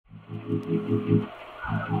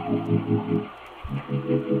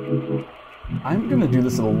I'm going to do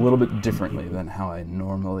this a little bit differently than how I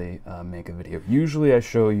normally make a video. Usually I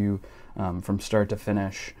show you from start to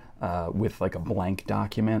finish with like a blank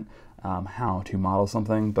document how to model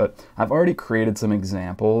something, but I've already created some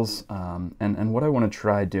examples, and what I want to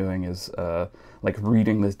try doing is like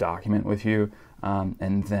reading this document with you,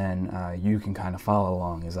 and then you can kind of follow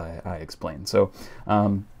along as I explain. So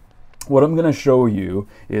what I'm going to show you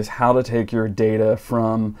is how to take your data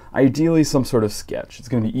from ideally some sort of sketch. It's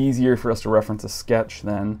going to be easier for us to reference a sketch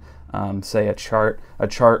than say a chart. A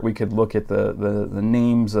chart, we could look at the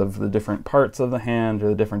names of the different parts of the hand or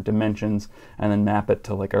the different dimensions and then map it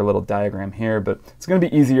to like our little diagram here. But it's going to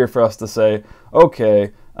be easier for us to say,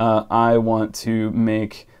 okay, I want to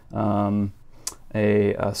make a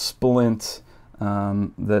splint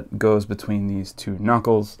that goes between these two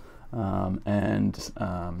knuckles, and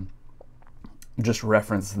just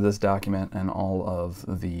reference this document and all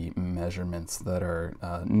of the measurements that are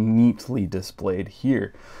neatly displayed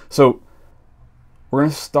here. So we're going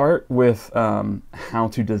to start with how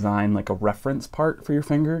to design like a reference part for your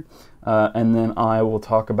finger, and then I will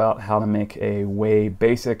talk about how to make a way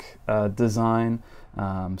basic design.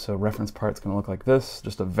 So reference part's going to look like this,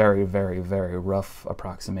 just a very, very, very rough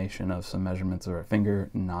approximation of some measurements of our finger,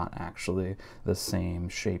 not actually the same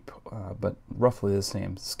shape, but roughly the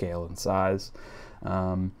same scale and size.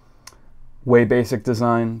 Way basic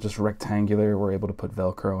design, just rectangular. We're able to put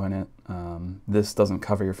Velcro in it. This doesn't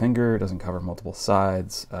cover your finger, it doesn't cover multiple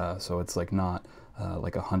sides, so it's like not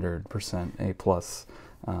like 100% A+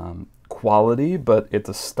 quality, but it's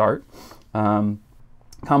a start.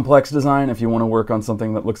 Complex design, if you want to work on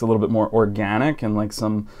something that looks a little bit more organic and like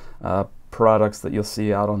some products that you'll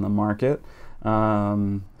see out on the market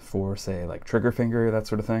for say like trigger finger, that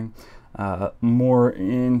sort of thing. More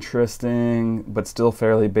interesting but still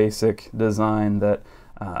fairly basic design that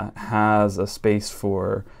has a space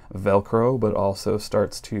for Velcro, but also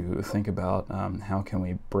starts to think about how can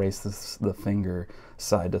we brace the finger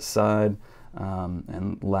side to side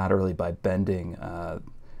and laterally by bending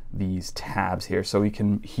these tabs here, so we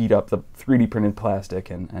can heat up the 3D printed plastic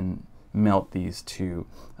and melt these to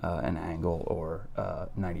an angle or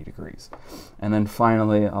 90 degrees. And then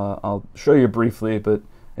finally, I'll show you briefly, but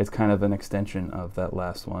it's kind of an extension of that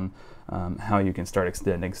last one, how you can start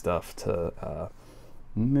extending stuff to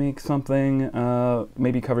make something,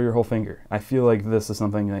 maybe cover your whole finger. I feel like this is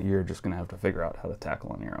something that you're just going to have to figure out how to tackle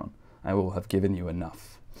on your own. I will have given you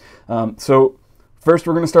enough. So first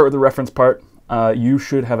we're going to start with the reference part. You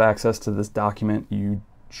should have access to this document. You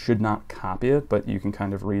should not copy it, but you can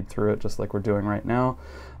kind of read through it just like we're doing right now.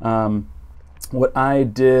 What I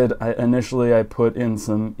did, initially I put in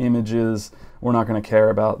some images. We're not going to care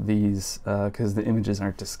about these because the images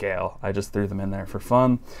aren't to scale. I just threw them in there for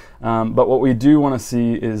fun. But what we do want to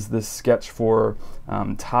see is this sketch for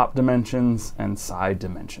top dimensions and side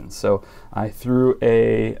dimensions. So I threw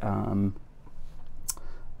a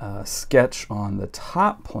sketch on the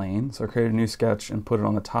top plane. So I created a new sketch and put it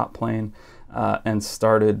on the top plane and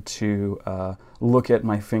started to look at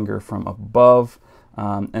my finger from above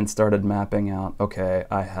and started mapping out, okay,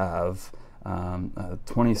 I have a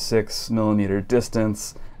 26 millimeter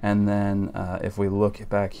distance, and then if we look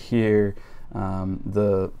back here,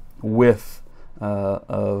 the width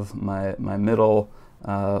of my middle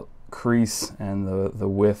crease and the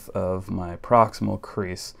width of my proximal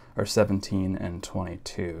crease are 17 and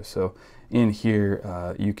 22. So in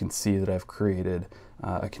here you can see that I've created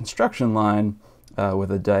a construction line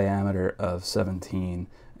with a diameter of 17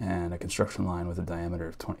 and a construction line with a diameter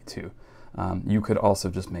of 22. You could also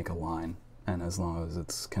just make a line, and as long as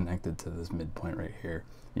it's connected to this midpoint right here,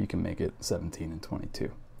 you can make it 17 and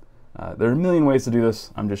 22. There are a million ways to do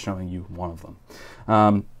this. I'm just showing you one of them.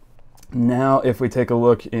 Now if we take a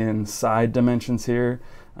look in side dimensions here,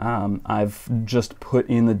 I've just put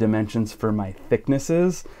in the dimensions for my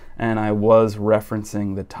thicknesses, and I was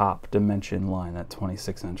referencing the top dimension line, that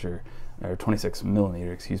 26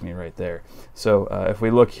 millimeter, excuse me, right there. So if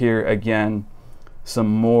we look here again, some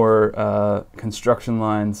more construction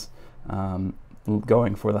lines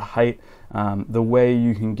going for the height. The way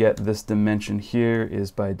you can get this dimension here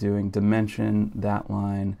is by doing dimension, that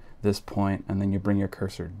line, this point, and then you bring your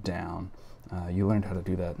cursor down. You learned how to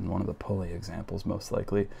do that in one of the pulley examples, most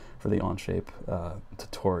likely, for the Onshape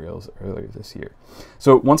tutorials earlier this year.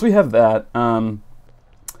 So once we have that,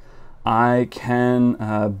 I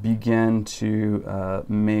can begin to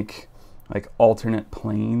make like alternate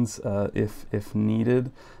planes if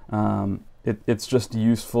needed. It's just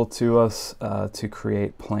useful to us to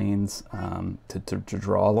create planes to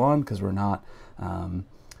draw on, because we're not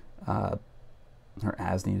or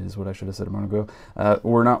as needed is what I should have said a moment ago.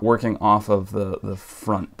 We're not working off of the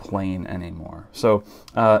front plane anymore. So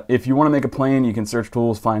if you want to make a plane, you can search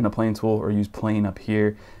tools, find a plane tool, or use plane up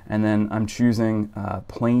here. And then I'm choosing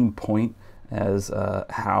plane point as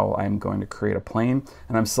how I'm going to create a plane.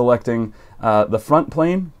 And I'm selecting the front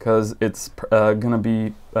plane because it's going to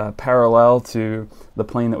be parallel to the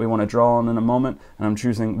plane that we want to draw on in a moment. And I'm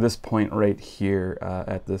choosing this point right here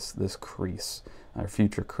at this crease, our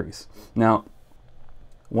future crease. Now,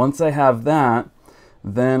 once I have that,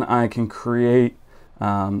 then I can create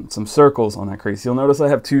some circles on that crease. You'll notice I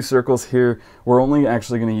have two circles here. We're only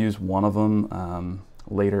actually going to use one of them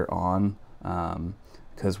later on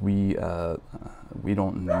because we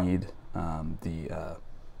don't need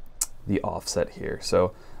the offset here.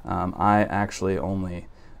 So I actually only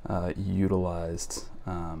utilized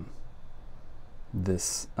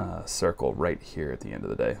this circle right here at the end of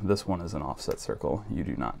the day. This one is an offset circle. You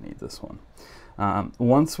do not need this one.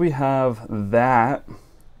 Once we have that,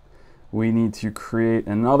 we need to create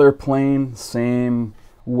another plane, same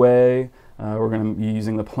way. We're going to be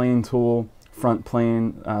using the plane tool. Front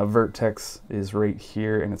plane vertex is right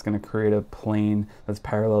here, and it's going to create a plane that's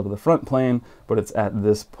parallel to the front plane, but it's at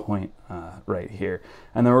this point right here.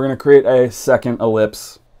 And then we're going to create a second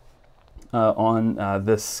ellipse on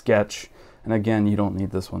this sketch. And again, you don't need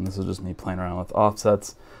this one. This will just need playing around with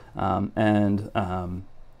offsets.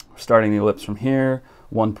 Starting the ellipse from here,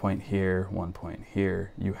 1 point here, 1 point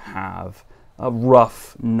here, you have a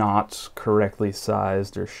rough, not correctly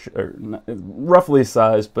sized or roughly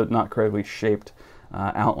sized but not correctly shaped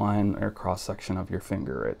outline or cross section of your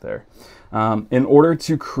finger right there. In order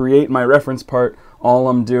to create my reference part, all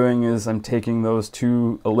I'm doing is I'm taking those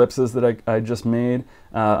two ellipses that I just made.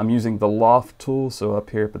 I'm using the loft tool, so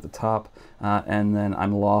up here up at the top, and then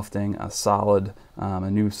I'm lofting a solid,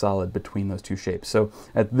 a new solid between those two shapes. So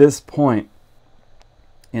at this point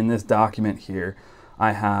in this document here,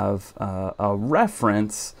 I have a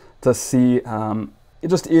reference to see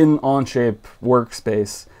just in Onshape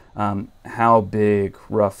workspace how big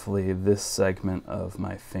roughly this segment of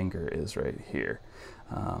my finger is right here.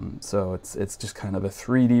 So it's just kind of a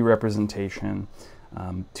 3D representation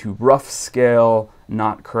to rough scale,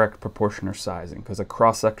 not correct proportion or sizing, because a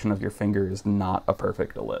cross section of your finger is not a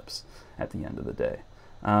perfect ellipse at the end of the day.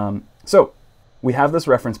 So we have this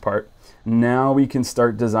reference part. Now we can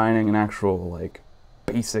start designing an actual like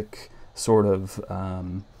basic sort of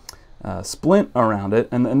splint around it.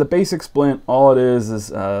 And the basic splint, all it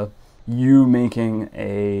is you making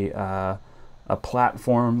a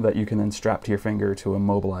platform that you can then strap to your finger to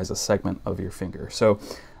immobilize a segment of your finger. So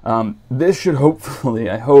this should hopefully,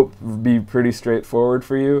 I hope, be pretty straightforward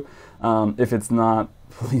for you. If it's not,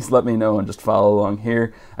 please let me know and just follow along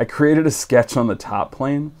here. I created a sketch on the top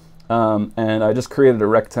plane, and I just created a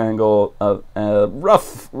rectangle of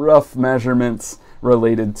rough measurements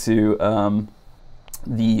related to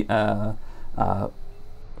the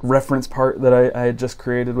reference part that I had just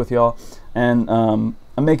created with y'all. And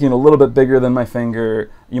I'm making it a little bit bigger than my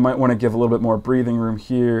finger. You might want to give a little bit more breathing room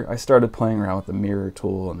here. I started playing around with the mirror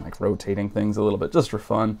tool and like rotating things a little bit just for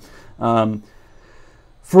fun.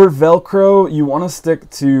 For Velcro, you want to stick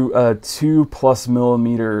to 2+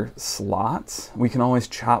 millimeter slots. We can always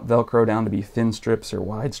chop Velcro down to be thin strips or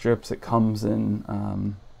wide strips. It comes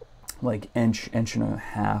in like inch and a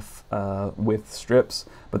half width strips,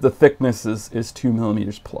 but the thickness is 2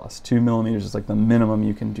 millimeters plus. 2 millimeters is like the minimum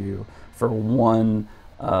you can do for one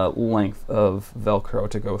length of Velcro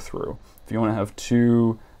to go through. If you want to have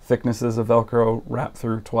two thicknesses of Velcro wrapped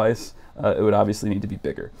through twice, it would obviously need to be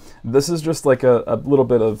bigger. This is just like a little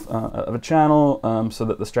bit of a channel so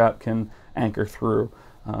that the strap can anchor through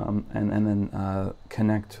and then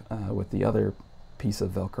connect with the other piece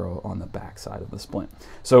of Velcro on the back side of the splint.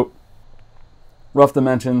 So rough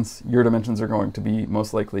dimensions, your dimensions are going to be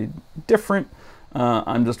most likely different.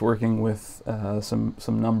 I'm just working with some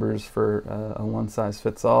numbers for a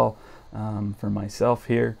one-size-fits-all for myself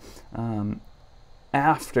here.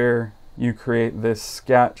 After you create this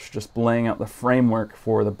sketch, just laying out the framework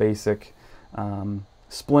for the basic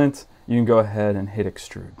splint, you can go ahead and hit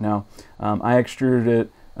extrude. Now, I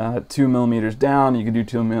extruded it 2 millimeters down. You can do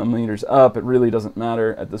 2 millimeters up. It really doesn't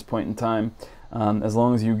matter at this point in time, as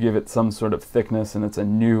long as you give it some sort of thickness and it's a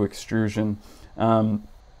new extrusion.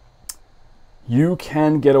 You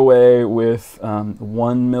can get away with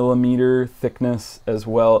 1 millimeter thickness as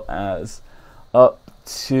well as up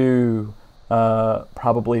to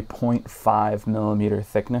probably 0.5 millimeter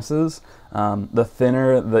thicknesses. The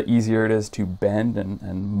thinner, the easier it is to bend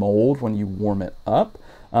and mold when you warm it up.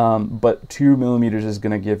 But 2 millimeters is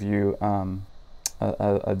going to give you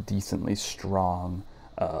a decently strong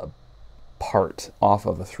part off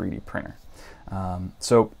of a 3D printer.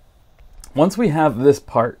 So once we have this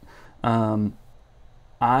part,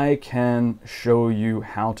 I can show you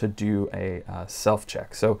how to do a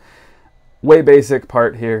self-check. So way basic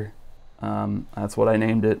part here. That's what I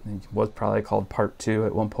named it. It was probably called part 2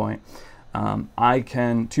 at one point. I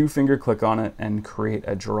can 2-finger click on it and create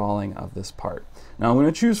a drawing of this part. Now I'm going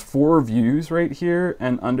to choose 4 views right here,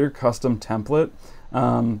 and under custom template,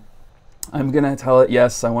 I'm going to tell it,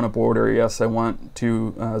 yes, I want a border, yes, I want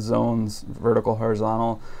 2 zones, vertical,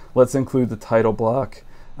 horizontal. Let's include the title block.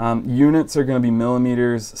 Units are going to be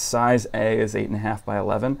millimeters, size A is 8.5 by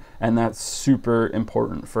 11, and that's super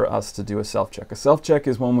important for us to do a self-check. A self-check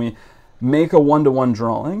is when we make a one-to-one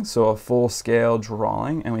drawing, so a full-scale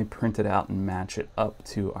drawing, and we print it out and match it up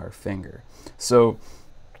to our finger. So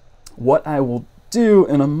what I will do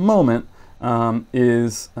in a moment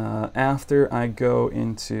is after I go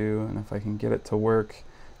into, and if I can get it to work,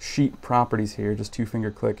 sheet properties here, just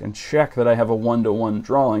 2-finger click and check that I have a one-to-one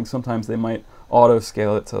drawing. Sometimes they might auto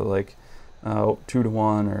scale it to like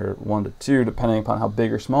 2-to-1 or 1-to-2, depending upon how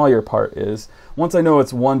big or small your part is. Once I know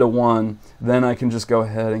it's 1-to-1, then I can just go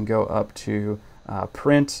ahead and go up to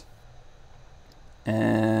print,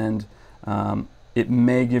 and it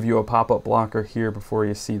may give you a pop-up blocker here before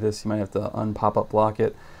you see this. You might have to un-pop-up block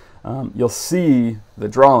it. You'll see the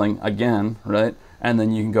drawing again, right? And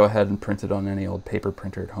then you can go ahead and print it on any old paper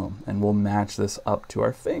printer at home. And we'll match this up to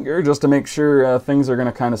our finger just to make sure things are going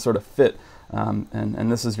to kind of sort of fit.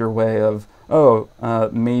 And this is your way of,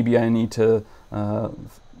 maybe I need to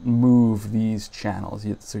move these channels.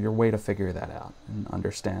 So your way to figure that out and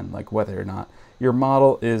understand like whether or not your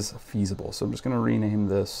model is feasible. So I'm just going to rename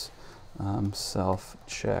this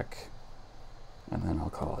self-check, and then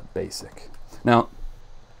I'll call it basic. Now,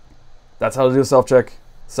 that's how to do a self-check.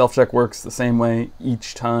 Self-check works the same way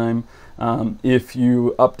each time. If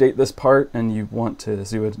you update this part and you want to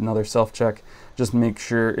do another self-check, just make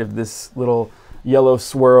sure if this little yellow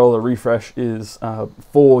swirl or refresh is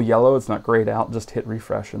full yellow, it's not grayed out, just hit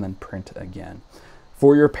refresh and then print again.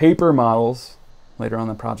 For your paper models, later on in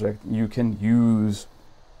the project, you can use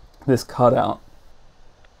this cutout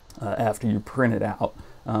after you print it out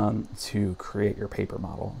to create your paper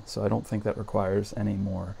model. So I don't think that requires any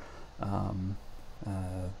more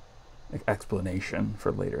explanation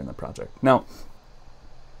for later in the project. Now,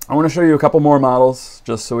 I want to show you a couple more models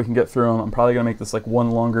just so we can get through them. I'm probably going to make this like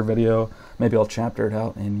one longer video. Maybe I'll chapter it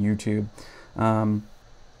out in YouTube.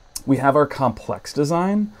 We have our complex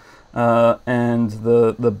design and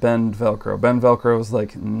the bend Velcro. Bend Velcro is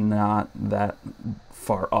like not that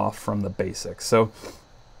far off from the basics. So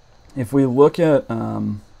if we look at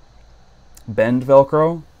bend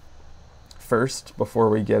Velcro first before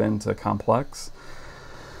we get into complex,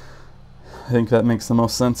 I think that makes the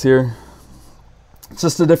most sense here. It's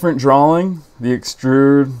just a different drawing. The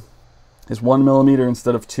extrude is 1 millimeter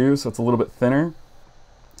instead of 2, so it's a little bit thinner.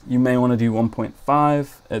 You may want to do 1.5.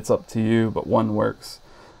 It's up to you, but 1 works.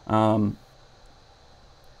 All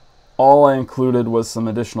I included was some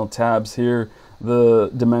additional tabs here.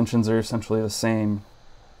 The dimensions are essentially the same.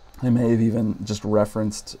 I may have even just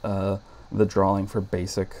referenced the drawing for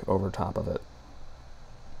basic over top of it.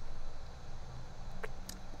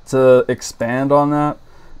 To expand on that,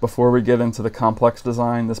 before we get into the complex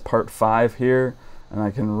design, this part 5 here, and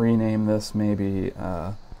I can rename this maybe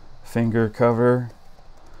finger cover.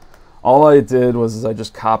 All I did was I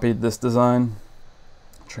just copied this design,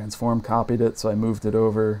 transform copied it, so I moved it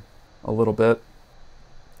over a little bit.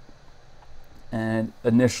 And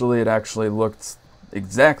initially it actually looked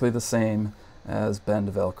exactly the same as bend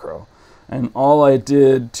Velcro. And all I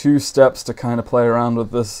did, 2 steps to kind of play around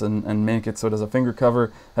with this and make it so it has a finger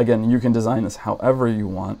cover. Again, you can design this however you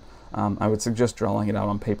want. I would suggest drawing it out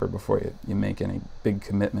on paper before you make any big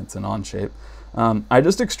commitments in Onshape. I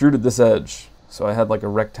just extruded this edge. So I had like a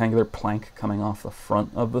rectangular plank coming off the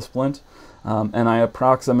front of the splint. And I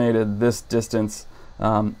approximated this distance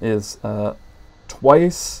is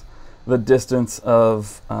twice the distance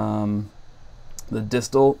of the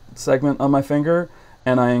distal segment of my finger.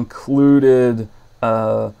 And I included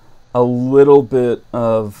a little bit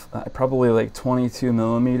of probably like 22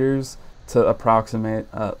 millimeters to approximate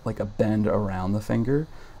like a bend around the finger.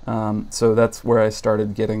 So that's where I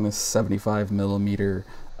started getting this 75 millimeter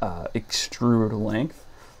extrude length.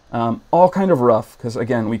 All kind of rough, because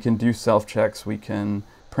again, we can do self-checks. We can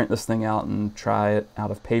print this thing out and try it out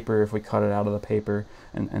of paper if we cut it out of the paper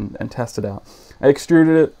and test it out. I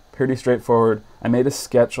extruded it, pretty straightforward. I made a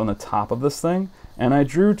sketch on the top of this thing, and I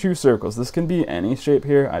drew 2 circles. This can be any shape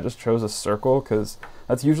here. I just chose a circle because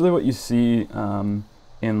that's usually what you see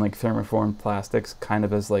in like thermoformed plastics, kind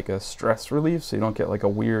of as like a stress relief, so you don't get like a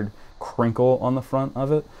weird crinkle on the front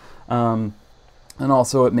of it. And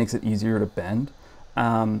also it makes it easier to bend.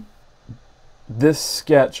 This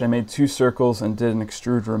sketch, I made 2 circles and did an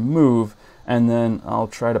extrude remove, and then I'll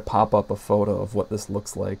try to pop up a photo of what this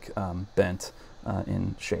looks like bent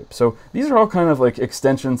in shape. So these are all kind of like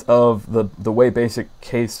extensions of the way basic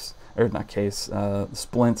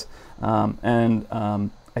Splint, and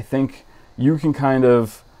I think you can kind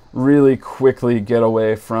of really quickly get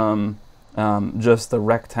away from just the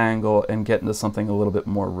rectangle and get into something a little bit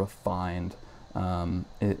more refined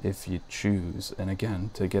if you choose. And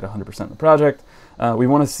again, to get 100% of the project, we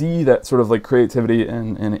want to see that sort of like creativity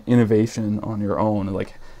and innovation on your own.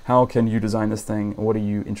 Like, how can you design this thing? What are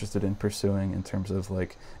you interested in pursuing in terms of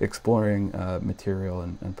like exploring material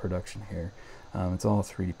and production here? It's all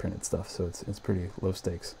 3D printed stuff, so it's pretty low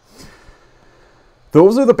stakes.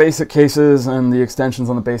 Those are the basic cases and the extensions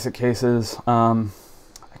on the basic cases.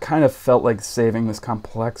 I kind of felt like saving this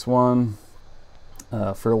complex one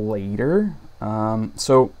for later.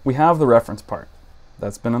 So we have the reference part.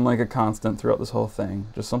 That's been like a constant throughout this whole thing.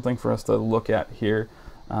 Just something for us to look at here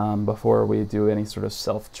before we do any sort of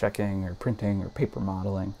self-checking or printing or paper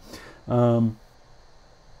modeling.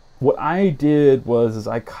 What I did was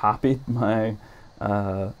I copied my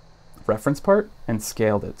reference part and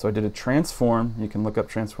scaled it. So I did a transform. You can look up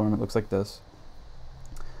transform. It looks like this.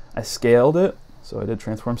 I scaled it. So I did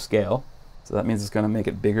transform scale. So that means it's going to make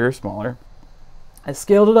it bigger or smaller. I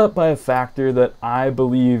scaled it up by a factor that I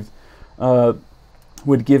believe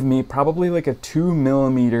would give me probably like a 2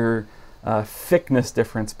 millimeter thickness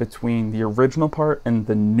difference between the original part and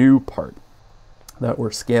the new part that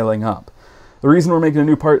we're scaling up. The reason we're making a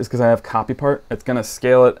new part is because I have copy part. It's going to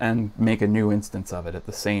scale it and make a new instance of it at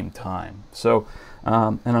the same time. So,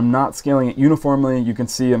 and I'm not scaling it uniformly. You can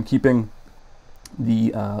see I'm keeping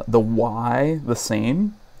the Y the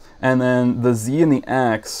same, and then the Z and the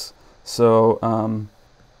X, so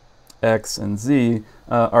X and Z,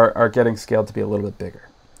 are getting scaled to be a little bit bigger.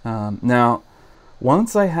 Now,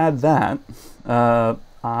 once I had that,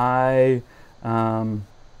 I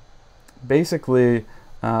basically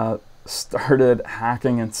started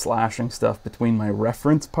hacking and slashing stuff between my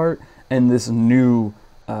reference part and this new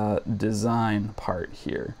design part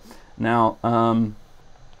here. Now,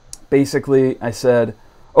 basically I said,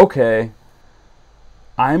 okay,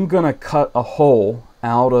 I'm gonna cut a hole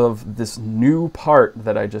out of this new part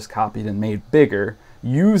that I just copied and made bigger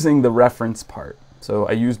using the reference part. So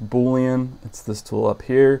I used Boolean, it's this tool up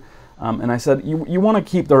here, and I said, you want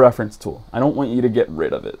to keep the reference tool. I don't want you to get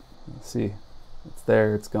rid of it. See, it's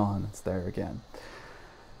there, it's gone, it's there again.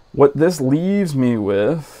 What this leaves me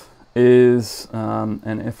with is,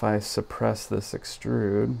 and if I suppress this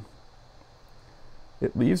extrude,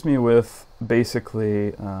 it leaves me with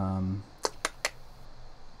basically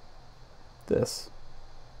this.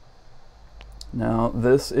 Now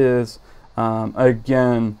this is,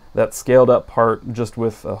 again, that scaled up part just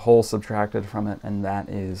with a hole subtracted from it, and that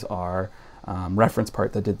is our reference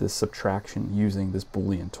part that did this subtraction using this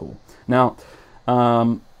Boolean tool. Now,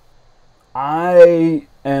 I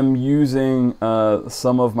am using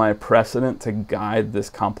some of my precedent to guide this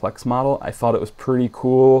complex model. I thought it was pretty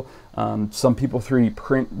cool. Some people 3D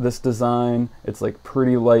print this design. It's like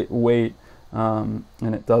pretty lightweight, and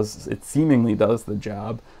it seemingly does the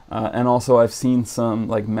job. And also I've seen some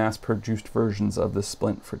like mass-produced versions of this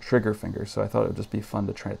Splint for trigger fingers, so I thought it would just be fun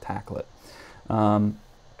to try to tackle it.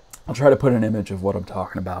 I'll try to put an image of what I'm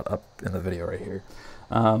talking about up in the video right here.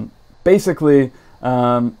 Basically,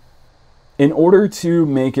 in order to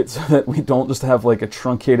make it so that we don't just have like a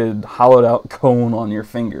truncated, hollowed out cone on your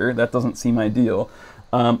finger, that doesn't seem ideal,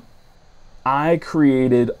 I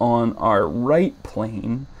created on our right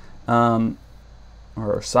plane, or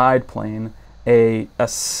our side plane, a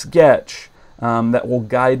sketch that will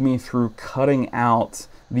guide me through cutting out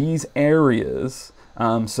these areas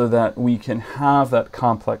so that we can have that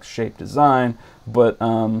complex shape design, but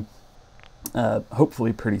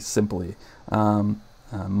hopefully pretty simply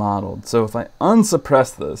modeled. So if I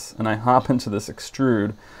unsuppress this and I hop into this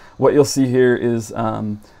extrude, what you'll see here is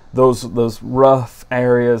those rough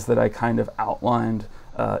areas that I kind of outlined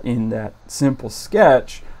in that simple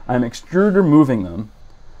sketch. I'm extrude removing them.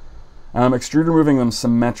 I'm extrude removing them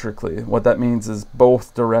symmetrically. What that means is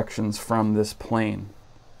both directions from this plane.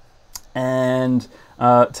 And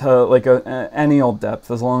to like any old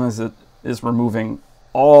depth, as long as it is removing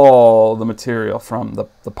all the material from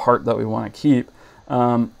the part that we want to keep.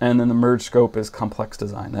 And then the merge scope is complex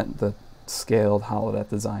design, the scaled hollowed out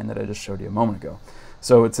design that I just showed you a moment ago.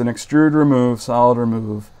 So it's an extrude remove, solid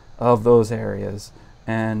remove of those areas,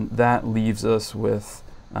 and that leaves us with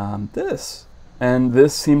this. And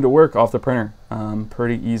this seemed to work off the printer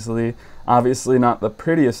pretty easily. Obviously not the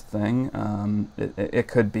prettiest thing. It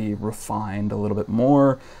could be refined a little bit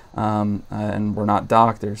more, and we're not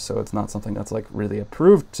doctors, so it's not something that's like really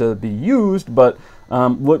approved to be used, but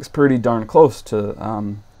looks pretty darn close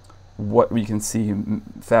to what we can see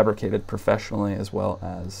fabricated professionally, as well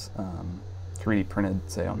as 3D printed,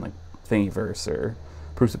 say on like Thingiverse or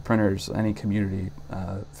Prusa Printers, any community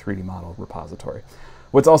 3D model repository.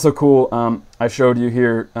 What's also cool, I showed you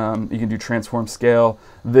here, you can do transform scale.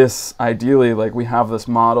 This, ideally, like we have this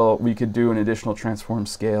model, we could do an additional transform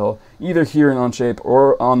scale, either here in Onshape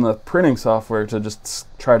or on the printing software, to just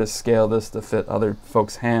try to scale this to fit other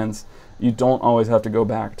folks' hands. You don't always have to go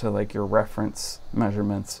back to like your reference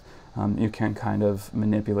measurements. You can kind of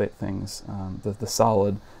manipulate things, the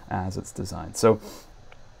solid as it's designed. So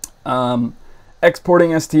exporting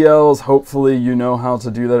STLs, hopefully you know how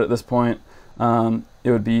to do that at this point. It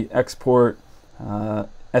would be export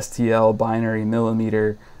STL binary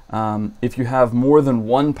millimeter. If you have more than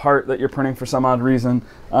one part that you're printing for some odd reason,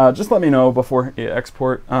 just let me know before you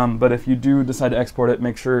export. But if you do decide to export it,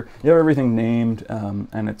 make sure you have everything named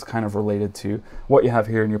and it's kind of related to what you have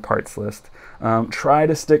here in your parts list. Try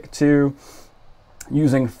to stick to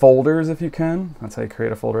using folders if you can. That's how you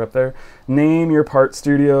create a folder up there. Name your part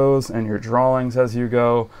studios and your drawings as you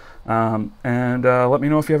go. And let me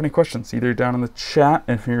know if you have any questions, either down in the chat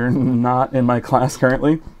if you're not in my class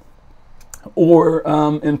currently, or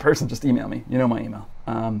in person. Just email me. You know my email.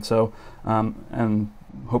 And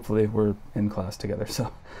hopefully we're in class together,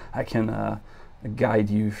 so I can guide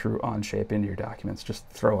you through Onshape into your documents. Just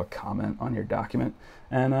throw a comment on your document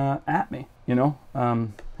and at me. You know,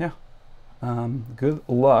 yeah. Good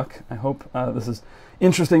luck. I hope this is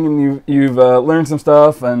interesting and you've learned some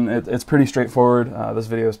stuff, and it's pretty straightforward. This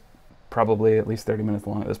video is probably at least 30 minutes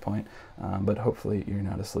long at this point, but hopefully you're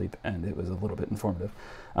not asleep and it was a little bit informative.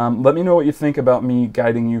 Let me know what you think about me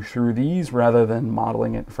guiding you through these rather than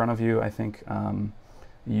modeling it in front of you. I think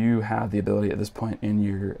you have the ability at this point in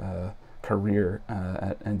your career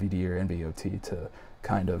at NVD or NVOT to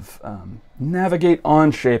kind of navigate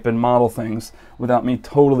Onshape and model things without me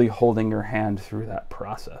totally holding your hand through that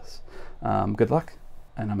process. Good luck,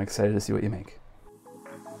 and I'm excited to see what you make.